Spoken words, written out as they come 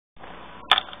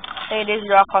Hey, this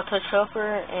is ipod Touch Helper,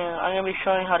 and I'm going to be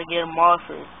showing you how to get a mod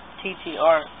for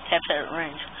TTR tap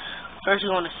range. First,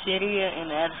 you go to Cydia and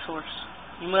add a source.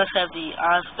 You must have the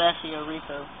ipod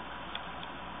repo.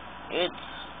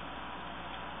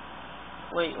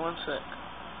 Wait one sec.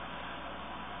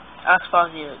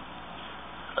 ipod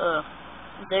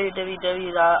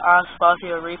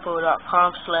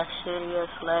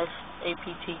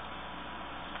www.ispodrepo.com/cydia/apt.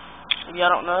 If y'all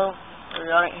don't know, or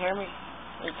y'all didn't hear me,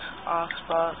 it's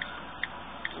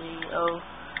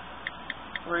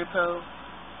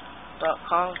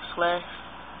repo.com/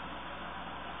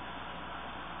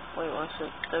 wait one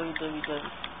sec,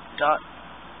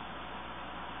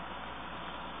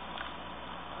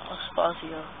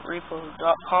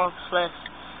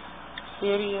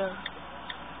 www.ispodrepo.com/cydia/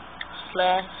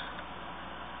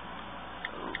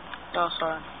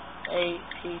 apt.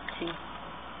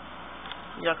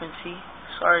 Y'all can see.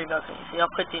 Sorry, y'all can see. I'll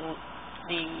put the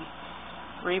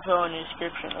repo in the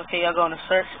description. Okay, y'all go into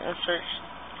search and search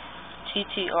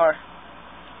TTR,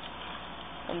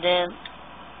 and then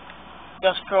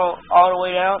y'all scroll all the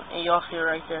way down and y'all see it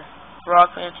right there,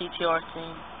 Rockband TTR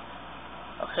Theme.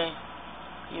 Okay,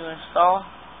 you install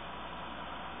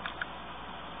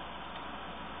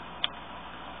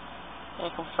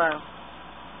and confirm.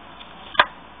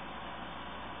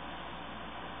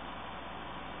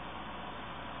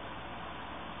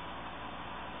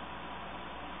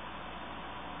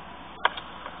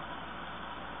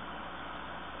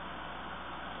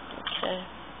 Okay,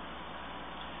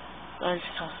 let's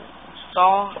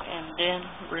install and then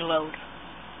reload.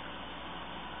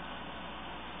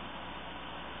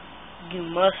 You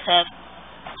must have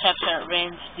tap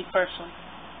range the person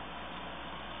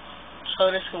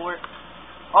so this can work.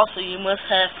 Also, you must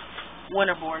have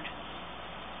winterboard.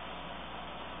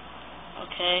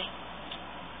 Okay,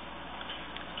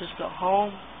 just go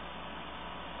home.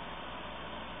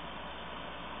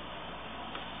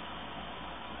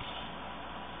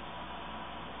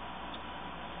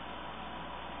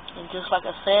 And just like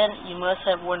I said, you must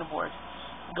have winterboard.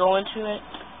 Go into it,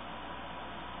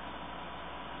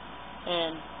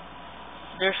 and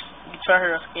there's guitar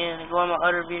hero skin. Go on my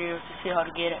other videos to see how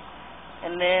to get it.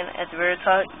 And then at the very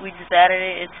top, we just added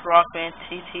it. It's Rockband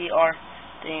TTR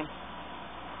Theme.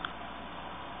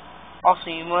 Also,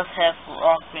 you must have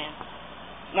Rockband,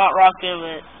 not Rockband,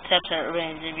 but tap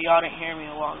range. If y'all didn't hear me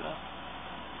a while ago.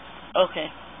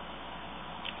 Okay,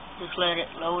 just let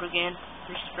it load again.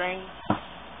 Respring.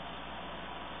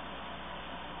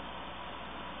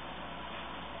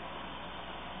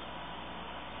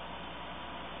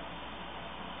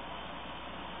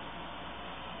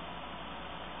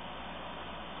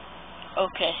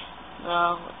 Okay,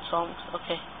 now it's almost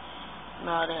okay.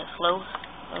 Now that it's low,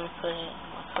 let me put it in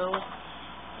my code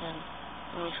and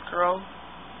let me scroll.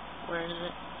 Where is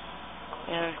it?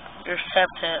 And there's tap.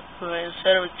 But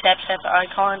instead of a tap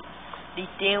icon, the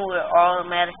theme will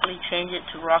automatically change it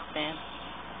to Rockband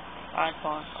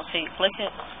icon. Okay, click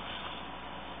it.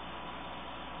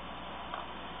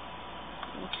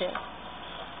 Okay,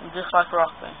 and just like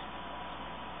Rockband.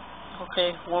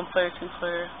 Okay, 1 player, 2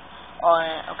 player, all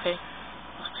that. Okay.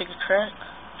 Let's pick a track.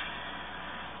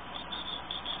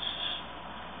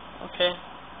 Okay.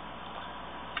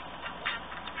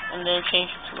 And then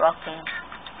change it to Rockband.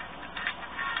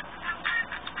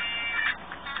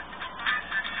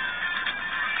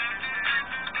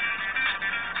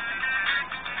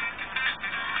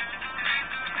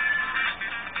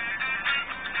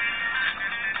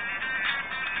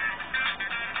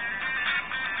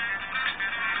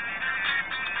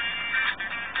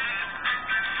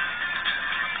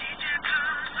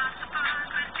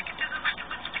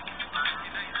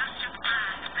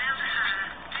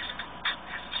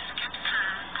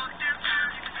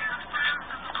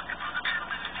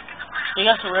 You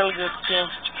got some really good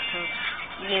skins.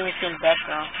 You didn't even see in the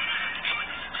background.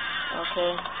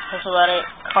 Okay, that's about it.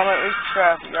 Comment, rate,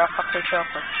 subscribe. You're ipod Touch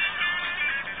Helper.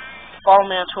 Follow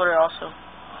me on Twitter also.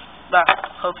 Bye.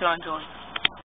 Hope you enjoy.